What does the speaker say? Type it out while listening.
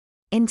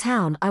In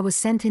town, I was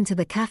sent into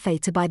the cafe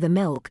to buy the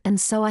milk, and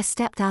so I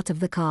stepped out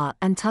of the car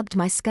and tugged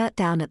my skirt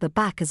down at the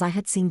back as I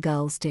had seen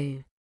girls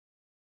do.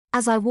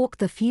 As I walked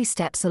the few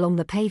steps along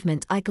the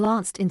pavement, I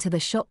glanced into the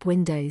shop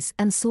windows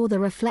and saw the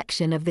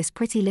reflection of this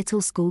pretty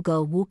little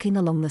schoolgirl walking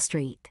along the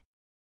street.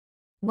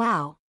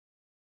 Wow!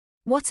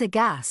 What a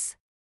gas!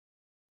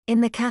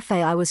 In the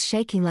cafe I was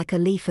shaking like a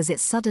leaf as it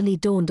suddenly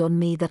dawned on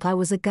me that I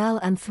was a girl,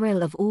 and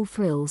thrill of all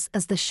thrills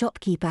as the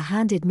shopkeeper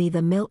handed me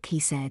the milk he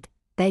said,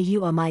 "There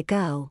you are, my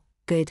girl,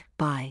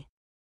 goodbye."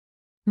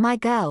 My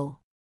girl!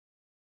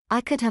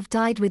 I could have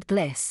died with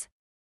bliss.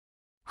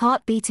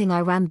 Heart beating, I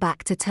ran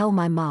back to tell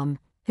my mum,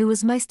 who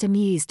was most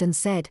amused and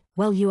said,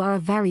 "Well, you are a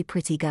very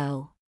pretty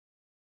girl."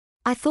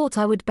 I thought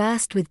I would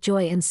burst with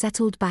joy and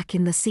settled back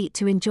in the seat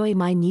to enjoy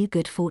my new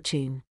good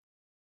fortune.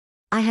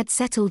 I had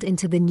settled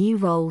into the new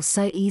role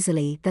so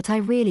easily that I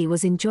really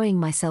was enjoying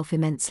myself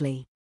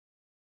immensely.